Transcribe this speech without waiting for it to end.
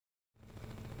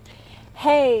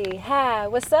Hey, hi,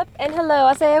 what's up and hello.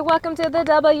 I say welcome to the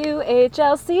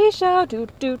WHLC show.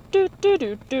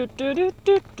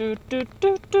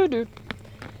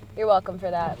 You're welcome for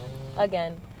that.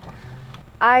 Again.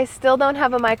 I still don't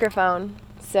have a microphone,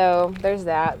 so there's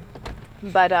that.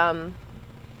 But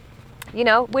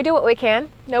we do what we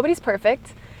can. Nobody's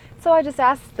perfect. So I just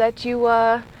ask that you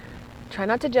try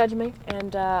not to judge me,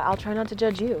 and I'll try not to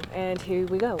judge you. And here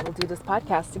we go. We'll do this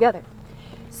podcast together.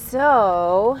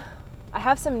 So I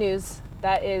have some news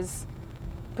that is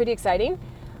pretty exciting.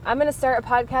 I'm going to start a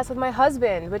podcast with my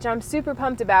husband, which I'm super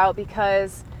pumped about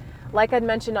because, like I'd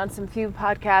mentioned on a few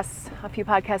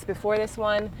podcasts before this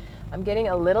one, I'm getting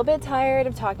a little bit tired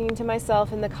of talking to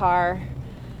myself in the car.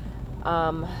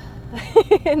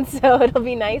 And so it'll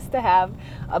be nice to have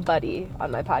a buddy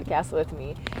on my podcast with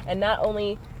me. And not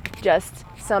only just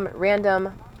some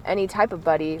random, any type of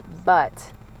buddy,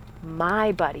 but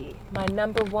my buddy, my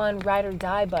number one ride or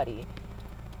die buddy,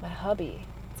 my hubby.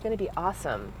 It's going to be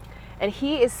awesome. And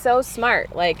he is so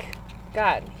smart. Like,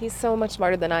 God, he's so much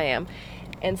smarter than I am.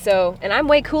 And I'm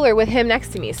way cooler with him next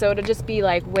to me. So it'll just be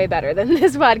like way better than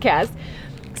this podcast.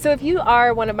 So if you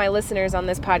are one of my listeners on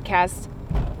this podcast,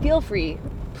 feel free,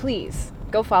 please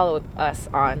go follow us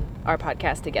on our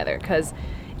podcast together because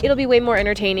it'll be way more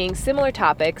entertaining, similar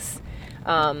topics,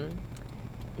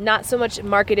 not so much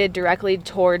marketed directly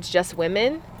towards just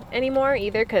women anymore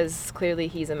either because clearly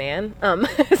he's a man.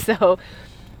 So,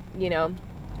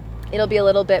 it'll be a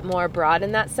little bit more broad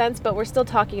in that sense, but we're still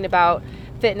talking about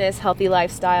fitness, healthy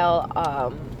lifestyle,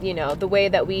 the way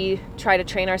that we try to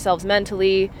train ourselves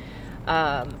mentally,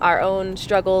 our own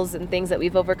struggles and things that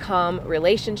we've overcome,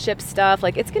 relationship stuff.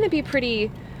 Like, it's going to be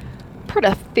pretty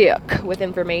thick with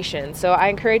information. So I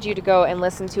encourage you to go and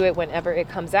listen to it whenever it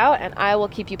comes out, and I will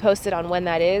keep you posted on when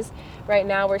that is. Right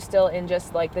now, we're still in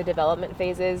just like the development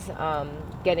phases,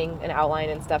 getting an outline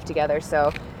and stuff together.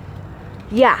 So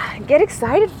yeah, get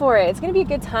excited for it. It's going to be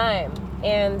a good time.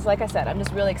 And like I said, I'm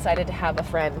just really excited to have a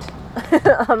friend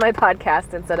on my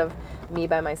podcast instead of me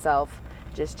by myself,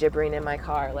 just gibbering in my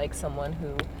car like someone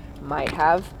who might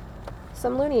have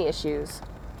some loony issues.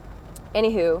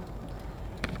 Anywho,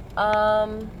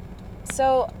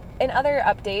 so in other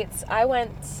updates, I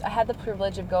had the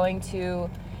privilege of going to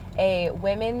a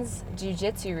women's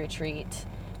jiu-jitsu retreat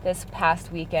this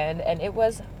past weekend, and it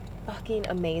was fucking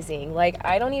amazing. Like,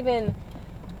 I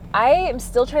am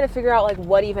still trying to figure out like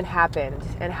what even happened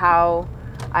and how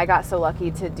I got so lucky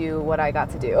to do what I got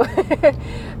to do.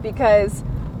 Because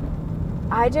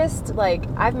I just, like,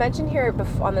 I've mentioned here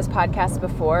on this podcast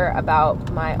before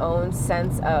about my own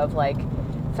sense of like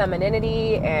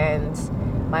femininity and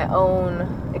my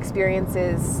own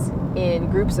experiences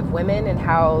in groups of women and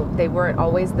how they weren't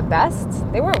always the best.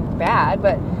 They weren't bad,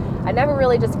 but I never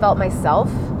really just felt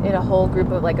myself in a whole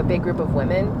group of, like, a big group of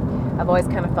women. I've always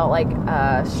kind of felt like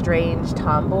a strange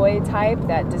tomboy type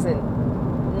that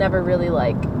never really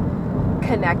like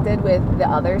connected with the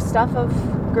other stuff of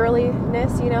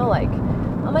girliness, like,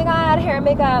 oh my God, hair and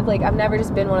makeup. Like, I've never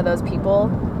just been one of those people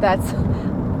that's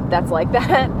like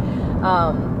that.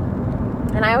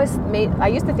 And I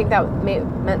used to think that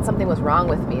meant something was wrong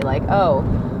with me. Like, oh,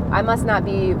 I must not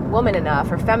be woman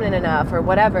enough or feminine enough or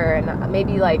whatever. And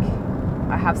maybe like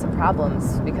I have some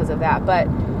problems because of that, but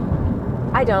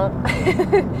I don't.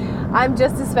 I'm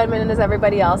just as feminine as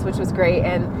everybody else, which was great.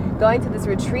 And going to this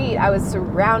retreat, I was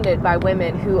surrounded by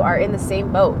women who are in the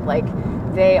same boat. Like,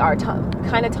 they are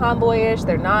kind of tomboyish.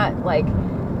 They're not like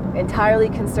entirely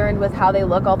concerned with how they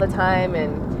look all the time.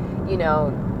 And,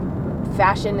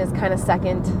 fashion is kind of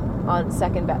second,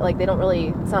 like, they don't really,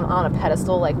 it's not on a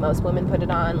pedestal like most women put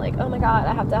it on. Like, oh my God,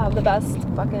 I have to have the best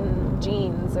fucking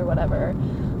jeans or whatever.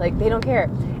 Like, they don't care.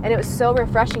 And it was so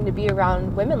refreshing to be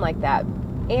around women like that.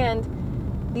 And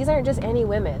these aren't just any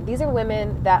women. These are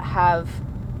women that have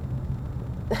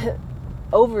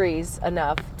ovaries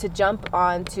enough to jump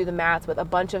onto the mats with a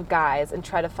bunch of guys and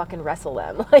try to fucking wrestle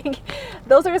them. Like,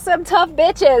 those are some tough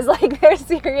bitches. Like, they're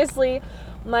seriously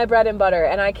my bread and butter.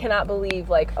 And I cannot believe,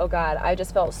 like, oh God, I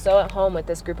just felt so at home with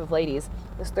this group of ladies.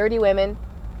 There's 30 women.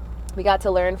 We got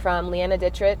to learn from Leanna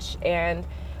Dietrich and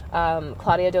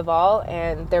Claudia Duval,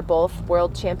 and they're both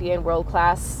world champion,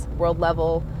 world-class,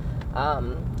 world-level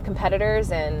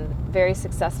competitors and very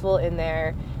successful in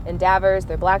their endeavors.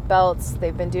 They're black belts.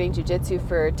 They've been doing jiu-jitsu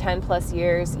for 10 plus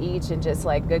years each, and just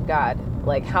like, good God,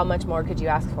 like, how much more could you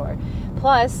ask for?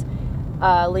 Plus,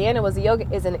 Leanna is a yoga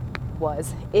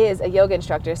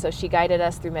instructor, so she guided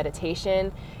us through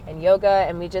meditation and yoga,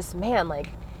 and we just,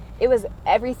 it was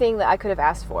everything that I could have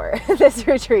asked for this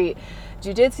retreat.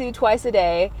 Jiu-jitsu twice a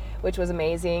day, which was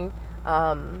amazing.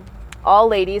 all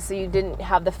ladies, so you didn't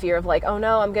have the fear of like, oh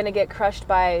no, I'm gonna get crushed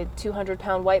by a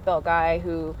 200-pound white belt guy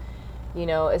who, you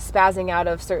know, is spazzing out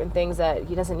of certain things that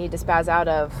he doesn't need to spaz out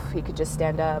of. He could just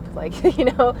stand up, like, you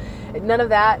know, none of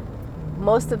that.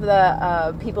 Most of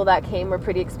the people that came were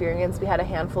pretty experienced. We had a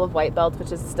handful of white belts,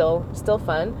 which is still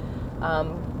fun,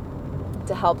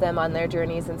 to help them on their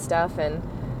journeys and stuff. And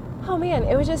oh man,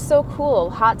 it was just so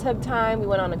cool. Hot tub time. We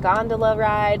went on a gondola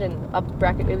ride and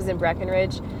it was in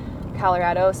Breckenridge,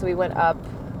 Colorado. So we went up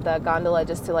the gondola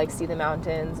just to like see the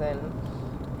mountains and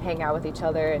hang out with each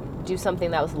other and do something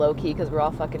that was low key because we're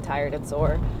all fucking tired and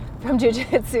sore from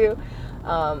jiu-jitsu.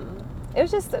 It was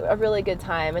just a really good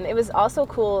time. And it was also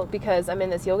cool because I'm in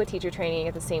this yoga teacher training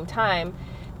at the same time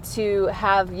to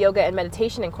have yoga and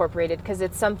meditation incorporated, because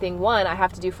it's something, one, I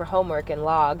have to do for homework and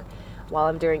log while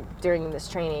I'm during this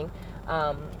training,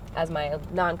 as my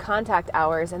non-contact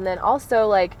hours. And then also,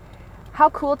 like, how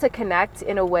cool to connect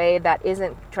in a way that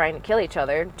isn't trying to kill each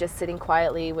other, just sitting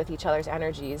quietly with each other's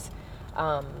energies.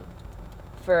 Some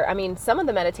of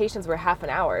the meditations were half an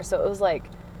hour, so it was like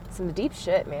some deep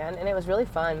shit, man, and it was really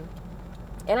fun.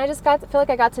 And I just feel like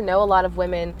I got to know a lot of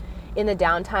women in the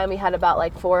downtime. We had about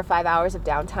like 4 or 5 hours of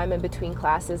downtime in between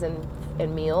classes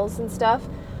and meals and stuff.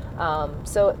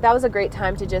 So that was a great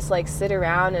time to just like sit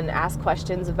around and ask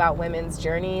questions about women's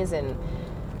journeys and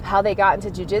how they got into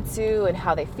jiu-jitsu and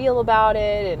how they feel about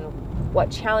it and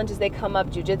what challenges they come up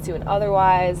jiu-jitsu and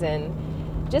otherwise,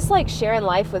 and just like sharing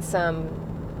life with some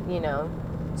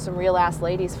real ass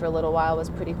ladies for a little while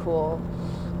was pretty cool.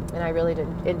 And I really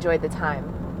enjoyed the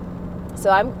time. So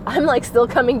I'm like still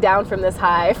coming down from this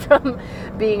high from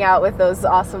being out with those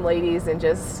awesome ladies and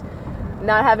just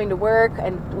not having to work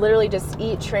and literally just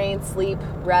eat, train, sleep,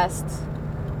 rest,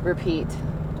 repeat.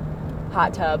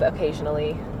 Hot tub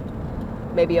occasionally,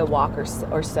 maybe a walk or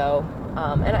so.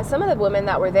 And some of the women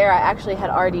that were there I actually had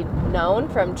already known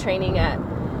from training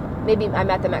maybe I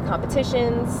met them at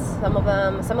competitions, some of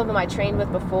them I trained with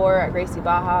before at Gracie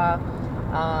Baja.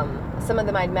 Some of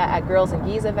them I'd met at Girls and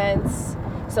Geese events.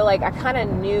 So like I kind of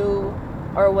knew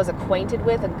or was acquainted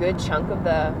with a good chunk of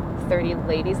the 30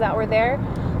 ladies that were there,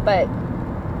 but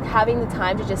having the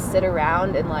time to just sit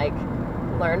around and like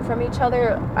learn from each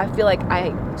other, I feel like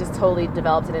I just totally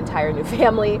developed an entire new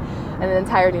family and an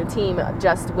entire new team of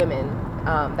just women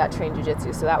that train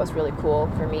jiu-jitsu. So that was really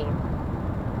cool for me.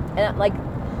 And like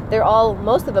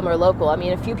most of them are local. I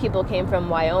mean, a few people came from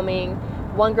Wyoming.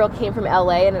 One girl came from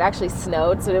LA and it actually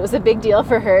snowed, so it was a big deal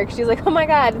for her. She's like, oh my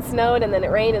God, it snowed and then it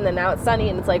rained and then now it's sunny,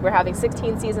 and it's like we're having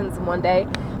 16 seasons in one day,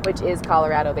 which is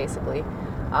Colorado basically.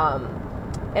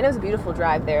 And it was a beautiful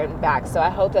drive there and back, so I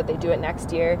hope that they do it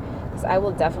next year, because I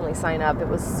will definitely sign up. It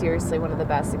was seriously one of the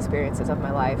best experiences of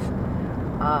my life,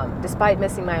 despite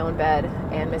missing my own bed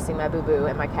and missing my boo-boo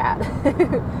and my cat.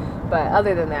 But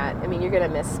other than that, I mean, you're going to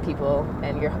miss people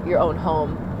and your own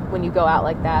home when you go out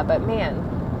like that, but man,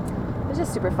 it was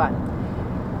just super fun.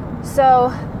 So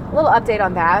a little update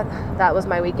on that. That was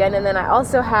my weekend. And then I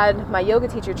also had my yoga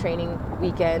teacher training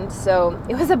weekend. So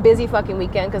it was a busy fucking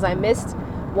weekend because I missed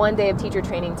one day of teacher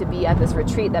training to be at this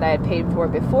retreat that I had paid for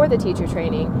before the teacher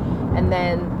training. And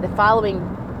then the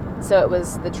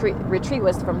retreat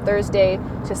was from Thursday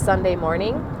to Sunday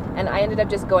morning. And I ended up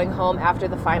just going home after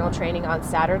the final training on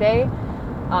Saturday,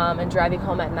 and driving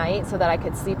home at night so that I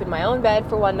could sleep in my own bed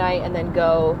for one night and then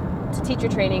go to teacher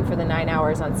training for the 9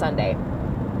 hours on Sunday.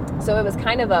 So it was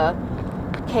kind of a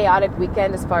chaotic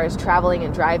weekend as far as traveling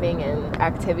and driving and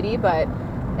activity, but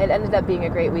it ended up being a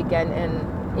great weekend. And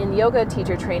in yoga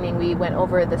teacher training, we went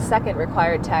over the second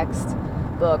required text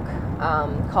book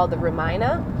called the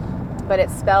Ramayana, but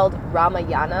it's spelled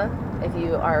Ramayana. If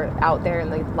you are out there in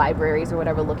the libraries or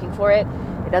whatever looking for it,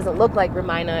 it doesn't look like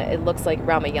Ramayana, it looks like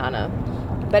Ramayana.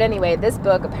 But anyway, this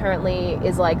book apparently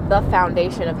is like the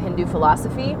foundation of Hindu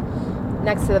philosophy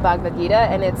next to the Bhagavad Gita.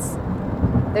 And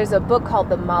there's a book called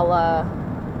the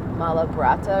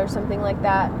Mahabharata or something like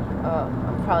that.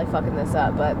 I'm probably fucking this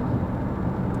up, but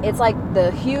it's like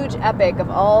the huge epic of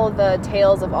all the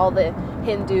tales of all the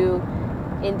Hindu,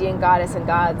 Indian goddess and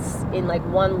gods in like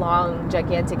one long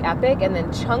gigantic epic. And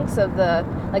then chunks of the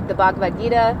Bhagavad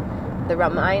Gita, the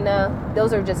Ramayana,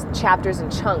 those are just chapters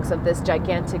and chunks of this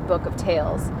gigantic book of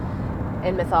tales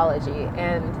and mythology.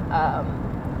 And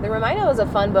the Ramayana was a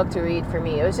fun book to read for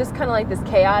me. It was just kind of like this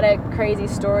chaotic, crazy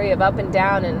story of up and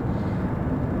down,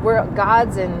 and we're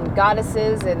gods and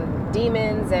goddesses and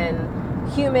demons and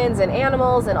humans and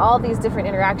animals and all these different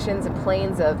interactions and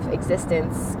planes of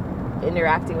existence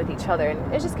interacting with each other.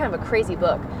 And it's just kind of a crazy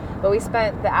book. But we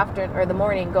spent the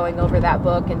morning going over that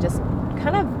book and just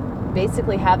kind of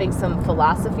basically having some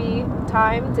philosophy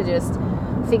time to just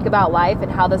think about life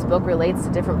and how this book relates to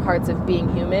different parts of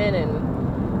being human, and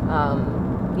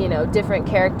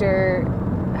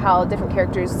how different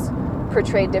characters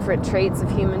portray different traits of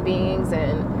human beings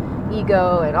and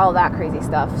ego and all that crazy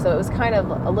stuff. So it was kind of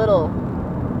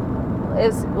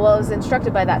it was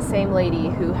instructed by that same lady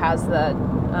who has the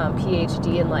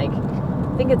PhD in I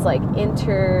think it's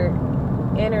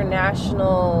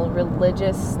international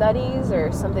religious studies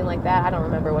or something like that. I don't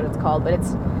remember what it's called, but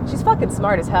she's fucking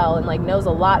smart as hell and knows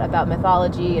a lot about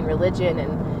mythology and religion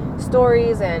and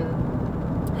stories and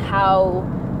how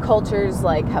cultures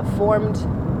have formed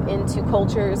into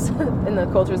cultures in the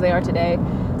cultures they are today.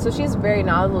 So she's very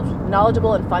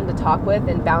knowledgeable and fun to talk with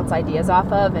and bounce ideas off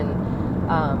of. And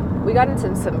we got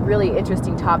into some really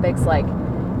interesting topics like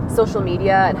social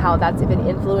media and how that's been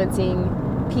influencing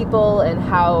people, and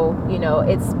how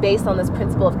it's based on this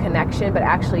principle of connection but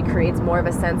actually creates more of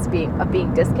a sense of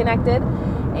being disconnected,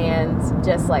 and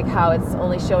just how it's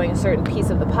only showing a certain piece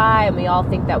of the pie, and we all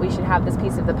think that we should have this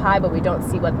piece of the pie, but we don't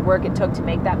see what work it took to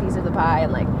make that piece of the pie.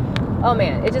 And oh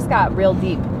man, it just got real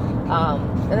deep.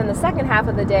 And then the second half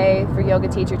of the day for yoga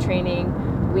teacher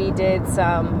training, we did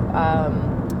some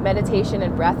meditation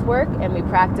and breath work, and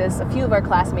a few of our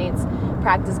classmates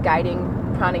practiced guiding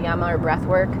pranayama or breath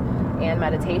work and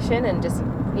meditation, and just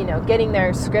getting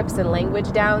their scripts and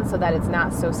language down so that it's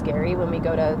not so scary when we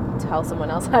go to tell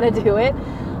someone else how to do it.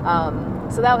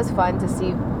 So that was fun to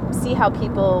see how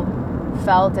people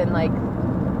felt, and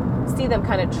see them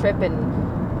kind of trip and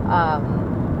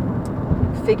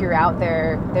figure out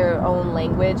their own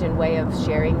language and way of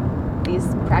sharing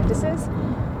these practices.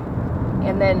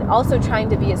 And then also trying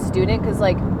to be a student, because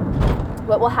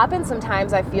what will happen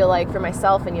sometimes, I feel for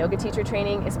myself in yoga teacher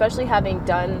training, especially having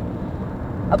done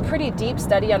a pretty deep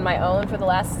study on my own for the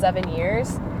last 7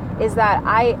 years, is that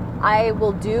I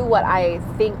will do what I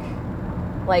think,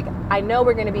 I know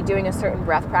we're going to be doing a certain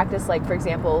breath practice. For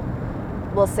example,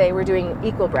 we'll say we're doing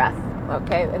equal breath,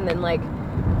 okay? And then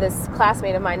this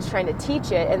classmate of mine is trying to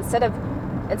teach it, instead of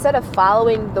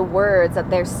following the words that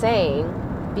they're saying,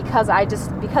 because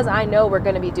I know we're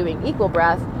going to be doing equal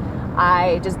breath,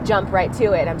 I just jump right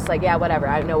to it. I'm just yeah, whatever,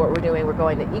 I know what we're doing, we're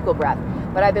going to equal breath.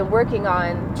 But I've been working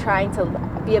on trying to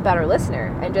be a better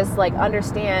listener and just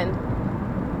understand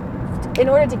in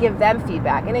order to give them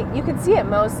feedback. And you can see it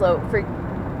most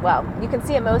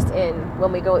in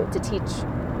when we go to teach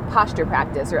posture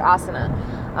practice or asana,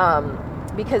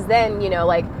 because then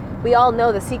we all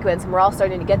know the sequence, and we're all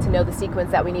starting to get to know the sequence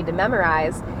that we need to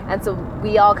memorize, and so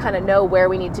we all kind of know where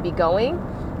we need to be going.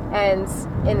 And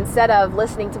instead of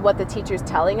listening to what the teacher's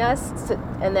telling us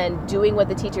and then doing what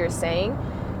the teacher is saying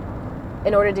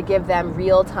in order to give them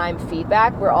real-time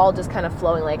feedback, we're all just kind of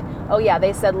flowing oh yeah,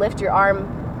 they said lift your arm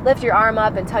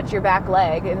up and touch your back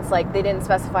leg, and it's they didn't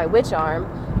specify which arm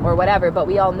or whatever, but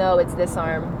we all know it's this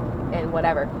arm and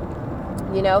whatever,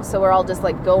 so we're all just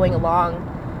going along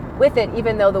with it,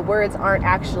 even though the words aren't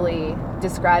actually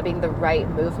describing the right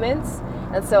movements.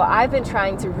 And so I've been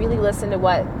trying to really listen to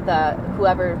what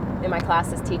whoever in my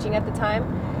class is teaching at the time,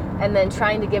 and then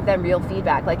trying to give them real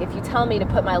feedback. If you tell me to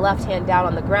put my left hand down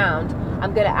on the ground,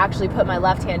 I'm going to actually put my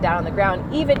left hand down on the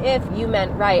ground, even if you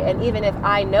meant right, and even if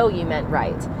I know you meant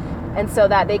right. And so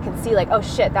that they can see oh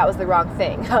shit, that was the wrong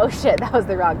thing. Oh shit, that was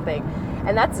the wrong thing.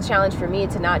 And that's a challenge for me,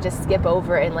 to not just skip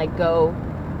over and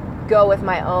go with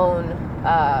my own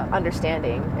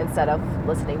understanding instead of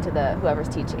listening to whoever's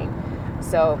teaching.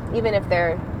 So even if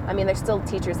there's still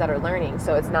teachers that are learning,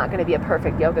 so it's not going to be a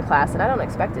perfect yoga class, and I don't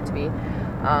expect it to be.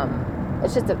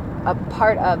 It's just a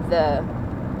part of the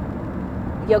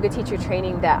yoga teacher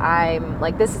training that I'm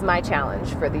this is my challenge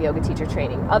for the yoga teacher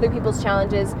training. Other people's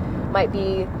challenges might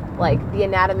be the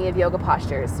anatomy of yoga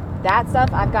postures. That stuff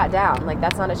I've got down.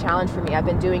 That's not a challenge for me. I've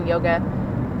been doing yoga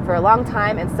for a long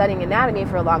time and studying anatomy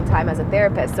for a long time as a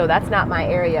therapist, so that's not my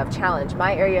area of challenge.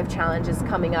 My area of challenge is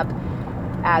coming up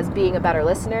as being a better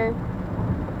listener,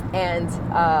 and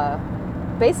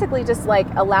basically just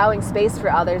allowing space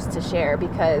for others to share,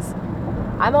 because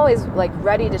I'm always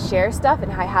ready to share stuff,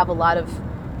 and I have a lot of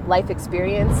life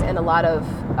experience and a lot of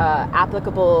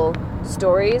applicable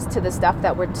stories to the stuff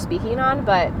that we're speaking on.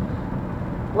 But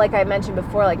like I mentioned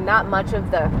before, not much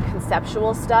of the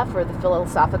conceptual stuff or the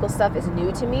philosophical stuff is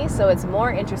new to me, so it's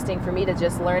more interesting for me to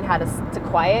just learn how to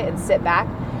quiet and sit back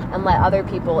and let other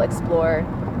people explore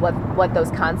what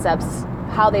those concepts,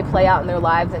 how they play out in their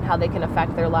lives and how they can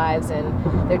affect their lives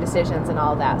and their decisions and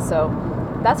all that. So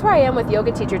that's where I am with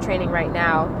yoga teacher training right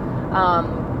now.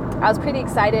 I was pretty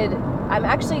excited. I'm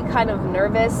actually kind of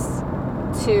nervous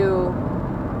to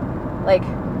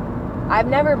I've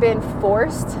never been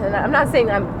forced, and I'm not saying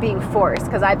I'm being forced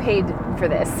because I paid for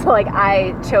this.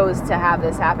 I chose to have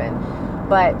this happen.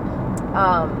 but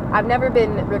I've never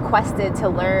been requested to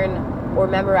learn or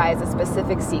memorize a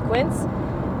specific sequence.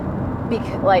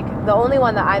 Like the only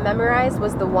one that I memorized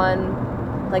was the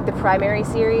one, like the primary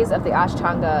series of the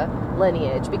Ashtanga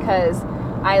lineage, because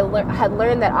I had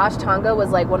learned that Ashtanga was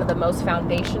like one of the most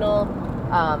foundational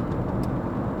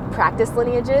practice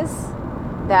lineages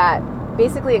that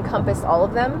basically encompassed all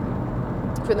of them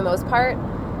for the most part,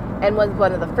 and was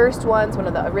one of the first ones, one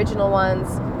of the original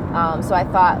ones. So I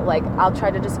thought, like, I'll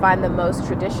try to just find the most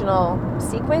traditional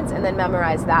sequence and then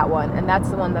memorize that one, and that's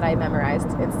the one that I memorized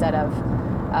instead of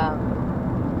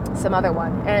some other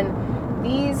one. And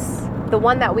the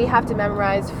one that we have to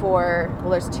memorize for, well,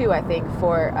 there's two, I think,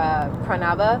 for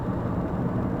Pranava,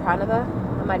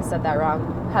 I might have said that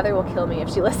wrong. Heather will kill me if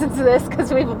she listens to this,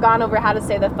 because we've gone over how to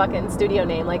say the fucking studio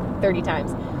name like 30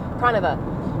 times. Pranava.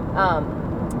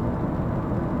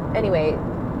 Anyway,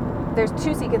 there's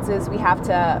two sequences we have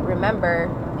to remember,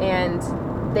 and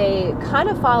they kind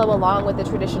of follow along with the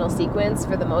traditional sequence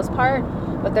for the most part,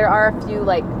 but there are a few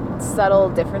like subtle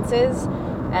differences,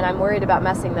 and I'm worried about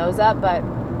messing those up. But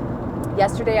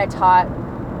yesterday I taught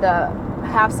the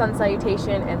half sun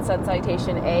salutation and sun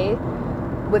salutation A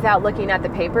without looking at the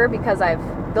paper, because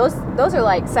those are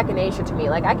like second nature to me.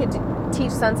 Like I could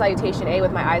teach sun salutation A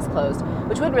with my eyes closed,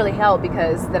 which would really help,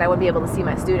 because then I wouldn't be able to see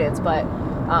my students. But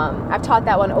I've taught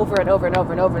that one over and over and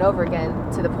over and over and over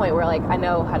again, to the point where like I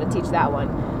know how to teach that one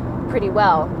pretty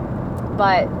well.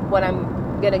 But what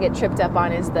I'm gonna get tripped up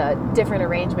on is the different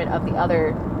arrangement of the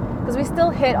other, because we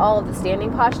still hit all of the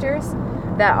standing postures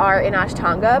that are in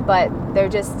Ashtanga, but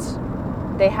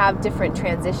they have different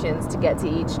transitions to get to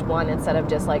each one, instead of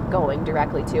just like going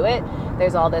directly to it.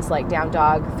 There's all this like down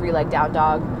dog, 3-leg down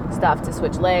dog stuff to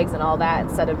switch legs and all that,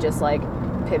 instead of just like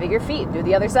pivot your feet, do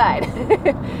the other side.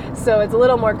 So it's a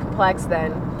little more complex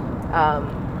than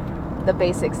the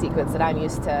basic sequence that I'm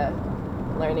used to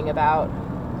learning about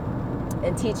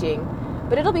and teaching.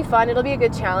 But it'll be fun. It'll be a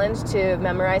good challenge to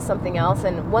memorize something else.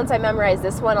 And once I memorize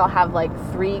this one, I'll have like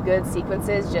 3 good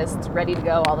sequences just ready to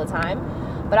go all the time.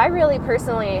 But I really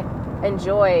personally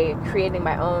enjoy creating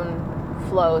my own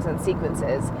flows and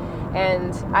sequences.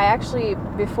 And I actually,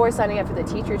 before signing up for the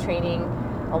teacher training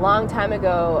a long time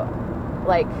ago,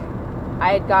 like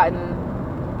I had gotten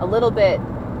a little bit,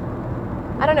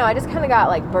 I don't know, I just kind of got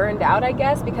like burned out, I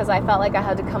guess, because I felt like I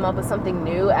had to come up with something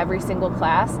new every single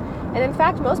class. And in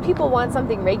fact, most people want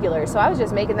something regular, so I was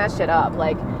just making that shit up.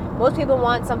 Like, most people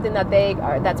want something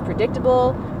that's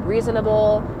predictable,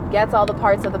 reasonable, gets all the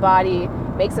parts of the body,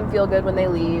 makes them feel good when they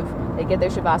leave, they get their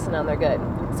shavasana and they're good.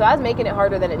 So I was making it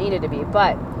harder than it needed to be.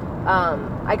 But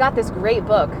I got this great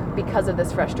book because of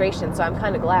this frustration, so I'm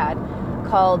kind of glad,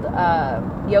 called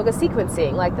Yoga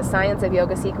Sequencing, like the science of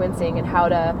yoga sequencing and how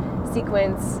to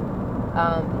sequence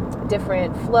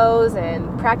different flows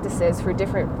and practices for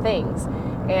different things.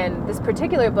 And this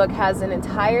particular book has an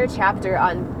entire chapter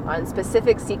on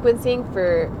specific sequencing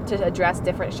to address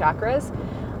different chakras,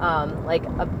 like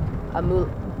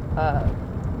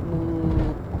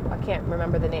I can't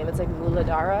remember the name. It's like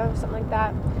Muladhara or something like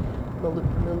that.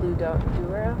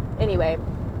 Muladhara. Anyway,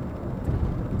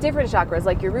 different chakras,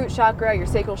 like your root chakra, your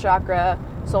sacral chakra,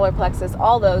 solar plexus,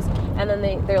 all those, and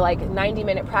then they're like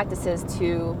 90-minute practices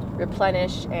to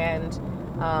replenish and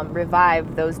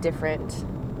revive those different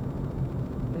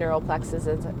neural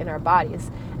plexuses in our bodies.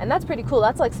 And that's pretty cool.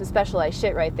 That's like some specialized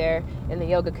shit right there in the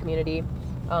yoga community,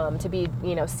 to be,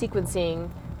 sequencing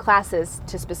classes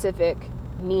to specific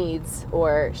needs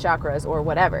or chakras or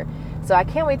whatever. So I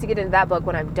can't wait to get into that book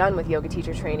when I'm done with yoga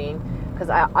teacher training, because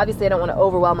obviously I don't want to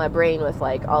overwhelm my brain with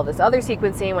like all this other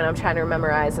sequencing when I'm trying to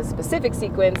memorize a specific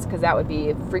sequence, because that would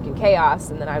be freaking chaos,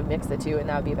 and then I would mix the two and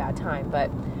that would be a bad time. But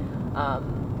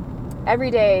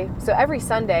every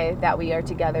Sunday that we are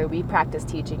together, we practice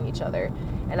teaching each other,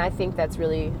 and I think that's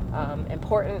really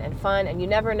important and fun. And you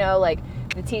never know, like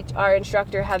our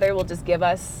instructor Heather will just give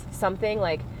us something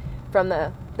like from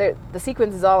the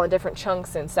sequence is all in different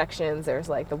chunks and sections. There's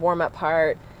like the warm-up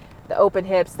part, the open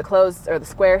hips, the closed or the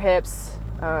square hips,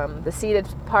 the seated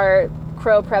part,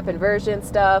 crow prep inversion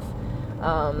stuff,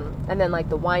 and then like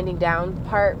the winding down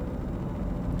part.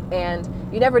 And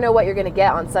you never know what you're going to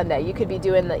get on Sunday. You could be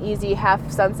doing the easy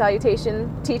half sun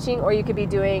salutation teaching, or you could be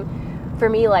doing, for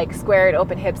me, like squared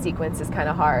open hip sequence is kind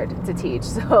of hard to teach.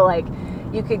 So like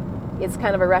it's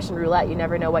kind of a Russian roulette. You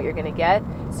never know what you're going to get.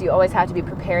 So you always have to be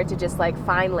prepared to just like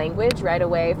find language right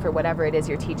away for whatever it is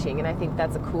you're teaching. And I think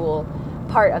that's a cool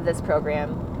part of this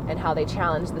program, and how they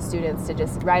challenge the students to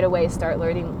just right away start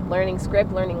learning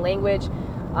script, learning language,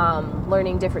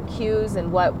 learning different cues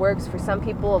and what works for some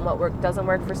people and what doesn't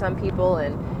work for some people,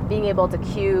 and being able to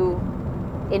cue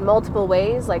in multiple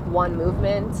ways, like one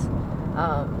movement,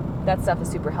 That stuff is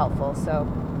super helpful. So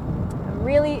I'm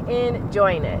really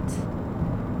enjoying it.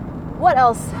 What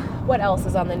else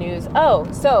is on the news?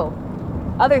 Oh, so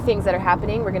other things that are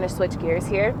happening. We're going to switch gears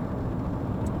here.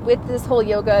 With this whole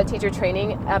yoga teacher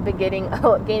training, I've been gaining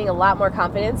a lot more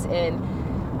confidence in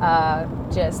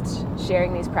just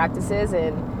sharing these practices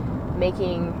and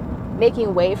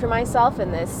making way for myself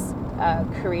in this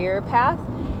career path.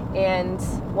 And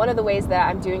one of the ways that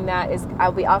I'm doing that is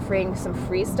I'll be offering some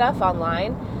free stuff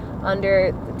online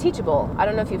under Teachable. I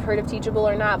don't know if you've heard of Teachable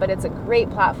or not, but it's a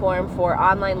great platform for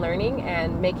online learning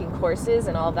and making courses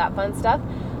and all of that fun stuff.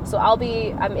 So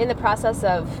I'm in the process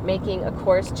of making a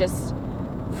course just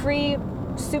free,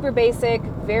 super basic,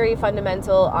 very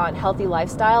fundamental on healthy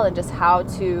lifestyle and just how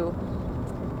to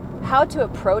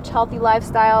approach healthy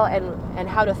lifestyle and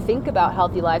how to think about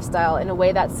healthy lifestyle in a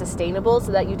way that's sustainable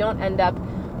so that you don't end up,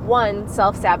 one,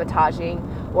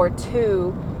 self-sabotaging, or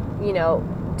two,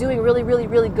 doing really, really,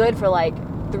 really good for like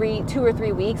 2 or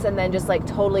 3 weeks and then just like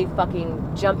totally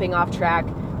fucking jumping off track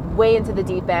way into the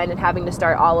deep end and having to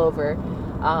start all over,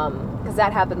 because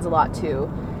that happens a lot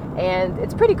too. And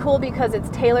it's pretty cool because it's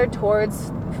tailored towards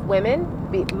women,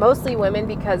 mostly women,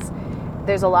 because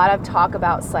there's a lot of talk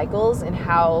about cycles and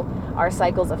how our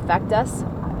cycles affect us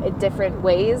in different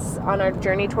ways on our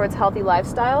journey towards healthy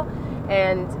lifestyle,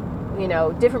 and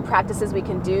different practices we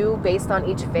can do based on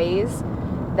each phase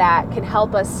that can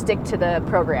help us stick to the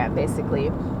program,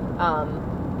 basically.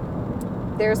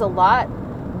 There's a lot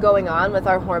going on with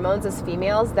our hormones as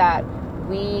females that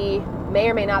we may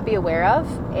or may not be aware of,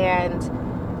 and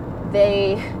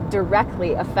they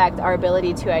directly affect our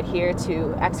ability to adhere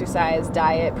to exercise,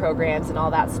 diet programs, and all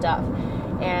that stuff.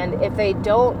 And if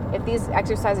these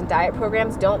exercise and diet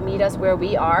programs don't meet us where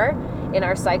we are in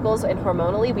our cycles and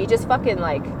hormonally, we just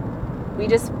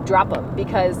drop them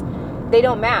because they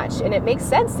don't match. And it makes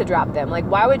sense to drop them. Like,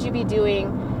 why would you be doing,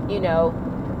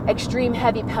 extreme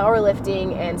heavy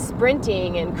powerlifting and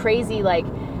sprinting and crazy, like,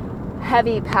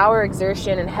 heavy power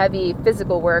exertion and heavy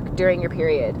physical work during your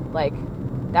period? Like,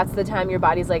 that's the time your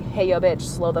body's like, hey, yo, bitch,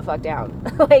 slow the fuck down.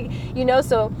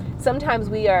 So sometimes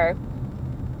we are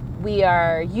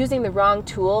using the wrong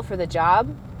tool for the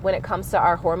job when it comes to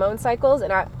our hormone cycles.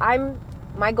 And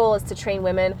my goal is to train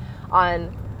women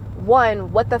on,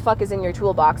 one, what the fuck is in your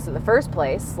toolbox in the first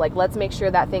place? Like, let's make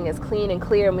sure that thing is clean and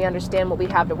clear and we understand what we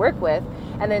have to work with.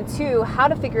 And then two, how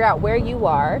to figure out where you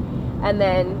are and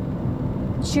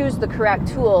then choose the correct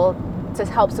tool to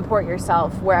help support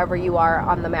yourself wherever you are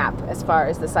on the map as far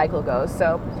as the cycle goes.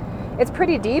 So it's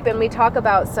pretty deep, and we talk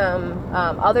about some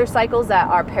other cycles that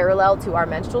are parallel to our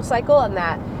menstrual cycle and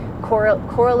that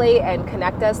correlate and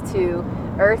connect us to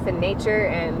Earth and nature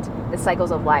and the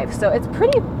cycles of life. So it's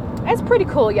pretty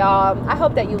cool, y'all. I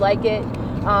hope that you like it.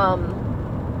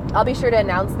 I'll be sure to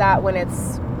announce that when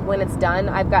it's done.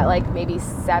 I've got like maybe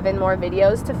 7 more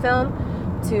videos to film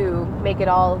to make it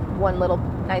all one little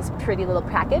nice, pretty little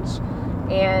package.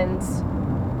 And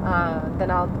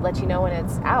then I'll let you know when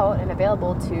it's out and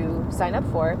available to sign up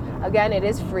for. Again, it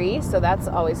is free, so that's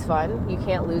always fun. You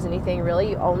can't lose anything,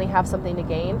 really. You only have something to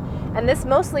gain. And this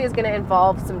mostly is going to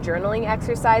involve some journaling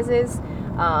exercises.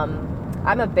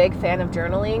 I'm a big fan of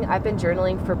journaling. I've been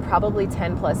journaling for probably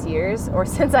 10 plus years, or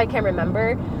since I can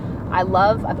remember. I've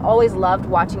always loved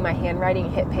watching my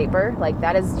handwriting hit paper. Like,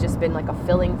 that has just been like a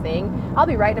filling thing. I'll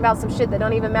be writing about some shit that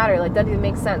don't even matter. Like, doesn't even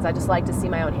make sense. I just like to see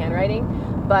my own handwriting.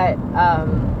 But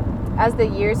as the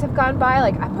years have gone by,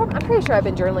 like, I'm pretty sure I've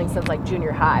been journaling since like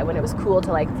junior high, when it was cool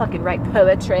to like fucking write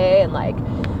poetry and like,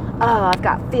 oh, I've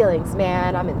got feelings,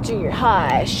 man. I'm in junior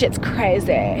high. Shit's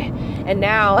crazy. And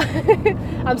now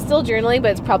I'm still journaling,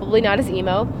 but it's probably not as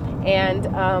emo. And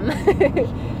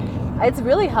it's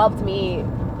really helped me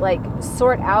like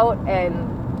sort out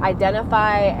and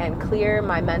identify and clear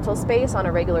my mental space on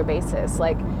a regular basis.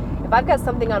 Like, if I've got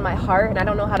something on my heart and I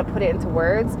don't know how to put it into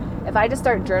words, if I just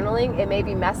start journaling, it may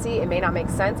be messy, it may not make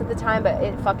sense at the time, but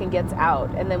it fucking gets out.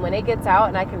 And then when it gets out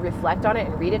and I can reflect on it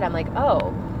and read it, I'm like,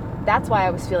 oh, that's why I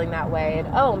was feeling that way. And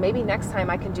oh, maybe next time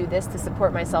I can do this to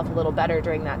support myself a little better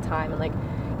during that time. And like,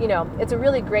 it's a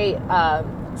really great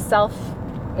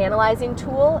self-analyzing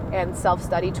tool and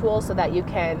self-study tool so that you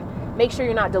can make sure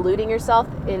you're not deluding yourself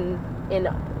in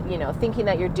thinking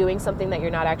that you're doing something that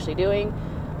you're not actually doing,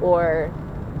 or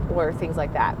things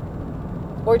like that,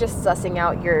 or just sussing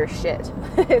out your shit.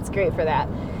 It's great for that.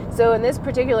 So in this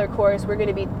particular course, we're going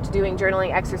to be doing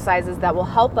journaling exercises that will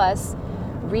help us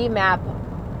remap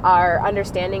our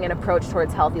understanding and approach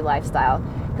towards healthy lifestyle.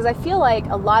 Because I feel like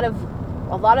a lot of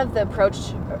the approach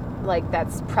like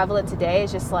that's prevalent today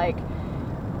is just like,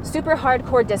 super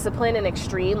hardcore discipline and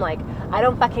extreme, like I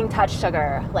don't fucking touch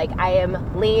sugar, like I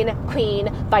am lean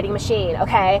queen fighting machine,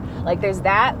 okay? Like there's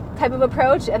that type of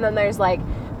approach, and then there's like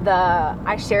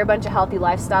I share a bunch of healthy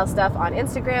lifestyle stuff on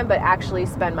Instagram, but actually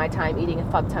spend my time eating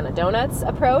a fuck ton of donuts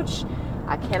approach.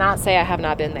 I cannot say I have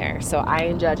not been there, so I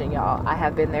ain't judging y'all. I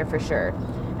have been there for sure.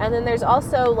 And then there's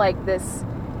also like this,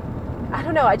 I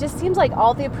don't know, it just seems like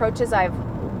all the approaches I've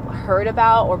heard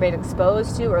about or been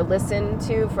exposed to or listened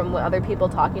to from other people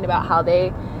talking about how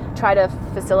they try to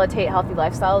facilitate healthy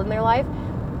lifestyle in their life,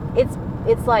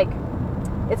 it's like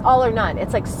it's all or none.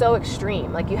 It's like so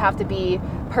extreme. Like you have to be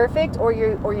perfect or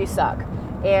you suck.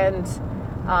 And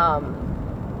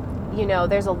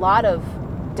there's a lot of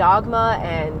dogma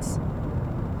and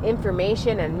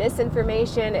information and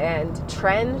misinformation and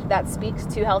trend that speaks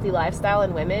to healthy lifestyle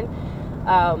in women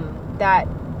that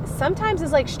sometimes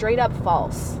is like straight up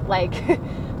false, like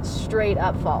straight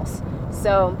up false.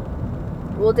 So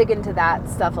we'll dig into that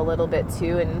stuff a little bit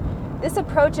too. And this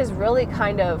approach is really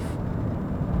kind of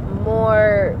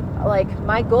more like,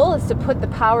 my goal is to put the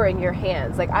power in your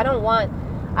hands. Like I don't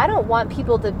want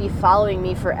people to be following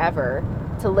me forever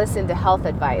to listen to health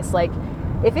advice. Like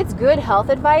if it's good health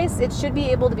advice, it should be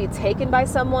able to be taken by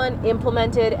someone,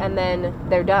 implemented, and then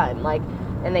they're done. Like,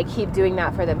 and they keep doing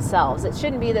that for themselves. It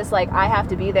shouldn't be this like, I have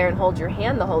to be there and hold your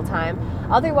hand the whole time.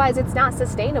 Otherwise, it's not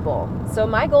sustainable. So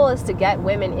my goal is to get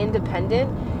women independent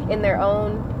in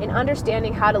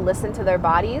understanding how to listen to their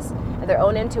bodies and their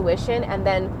own intuition, and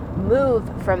then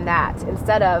move from that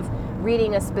instead of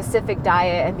reading a specific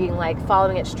diet and being like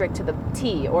following it strict to the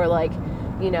T, or like,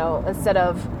 instead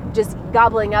of just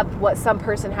gobbling up what some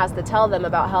person has to tell them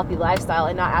about healthy lifestyle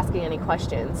and not asking any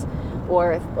questions,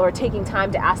 or taking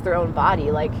time to ask their own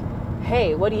body, like,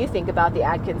 hey, what do you think about the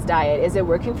Atkins diet? Is it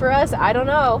working for us? I don't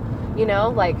know,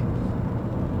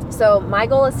 so my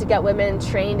goal is to get women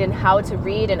trained in how to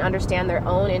read and understand their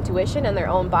own intuition and their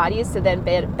own bodies, to then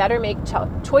better make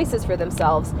choices for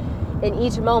themselves in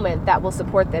each moment that will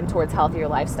support them towards healthier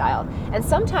lifestyle. And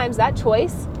sometimes that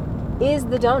choice is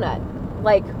the donut.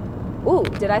 Like, ooh,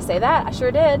 did I say that? I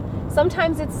sure did.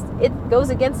 Sometimes it goes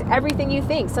against everything you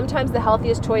think. Sometimes the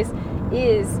healthiest choice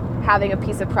is having a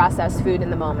piece of processed food in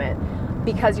the moment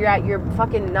because you're at your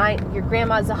fucking your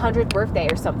grandma's 100th birthday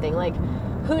or something. Like,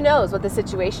 who knows what the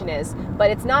situation is,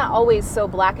 but it's not always so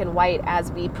black and white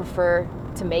as we prefer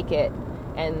to make it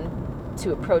and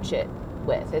to approach it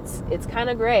with. It's kind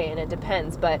of gray, and it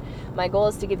depends, but my goal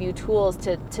is to give you tools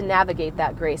to navigate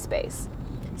that gray space.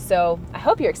 So I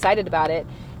hope you're excited about it,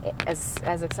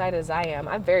 as excited as I am.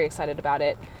 I'm very excited about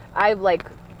it. I like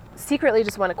secretly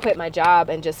just want to quit my job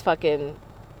and just fucking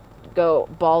go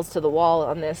balls to the wall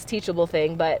on this teachable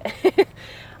thing, but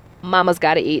mama's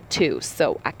got to eat too,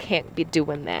 so I can't be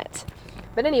doing that.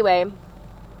 But anyway,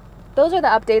 those are the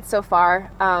updates so far.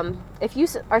 If you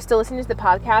are still listening to the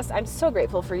podcast, I'm so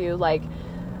grateful for you. Like,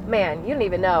 man, you don't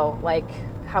even know like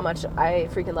how much I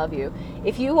freaking love you.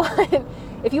 If you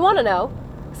want to know,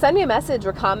 send me a message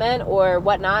or comment or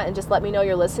whatnot, and just let me know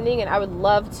you're listening. And I would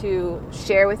love to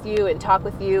share with you and talk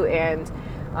with you and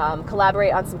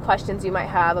collaborate on some questions you might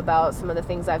have about some of the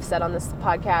things I've said on this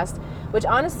podcast, which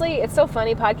honestly, it's so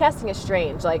funny. Podcasting is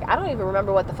strange. Like, I don't even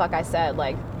remember what the fuck I said,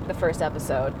 like the first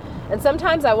episode. And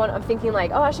sometimes I'm thinking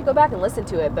like, oh, I should go back and listen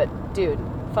to it. But dude,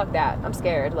 fuck that. I'm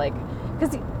scared. Like,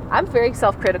 because I'm very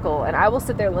self-critical and I will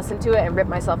sit there and listen to it and rip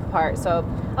myself apart. So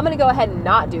I'm going to go ahead and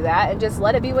not do that and just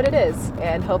let it be what it is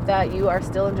and hope that you are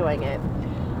still enjoying it.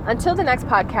 Until the next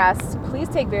podcast, please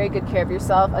take very good care of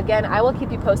yourself. Again, I will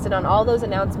keep you posted on all those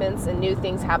announcements and new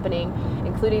things happening,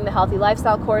 including the Healthy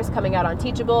Lifestyle course coming out on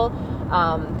Teachable,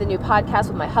 the new podcast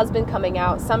with my husband coming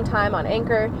out sometime on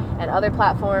Anchor and other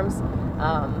platforms.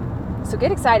 So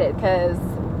get excited, because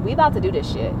we about to do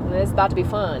this shit, and it's about to be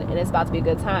fun, and it's about to be a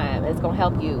good time, and it's going to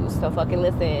help you. So fucking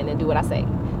listen and do what I say.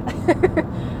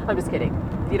 I'm just kidding.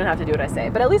 You don't have to do what I say,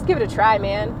 but at least give it a try,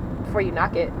 man, before you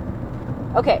knock it.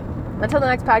 Okay. Until the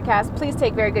next podcast, please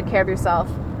take very good care of yourself.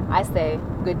 I say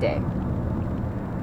good day.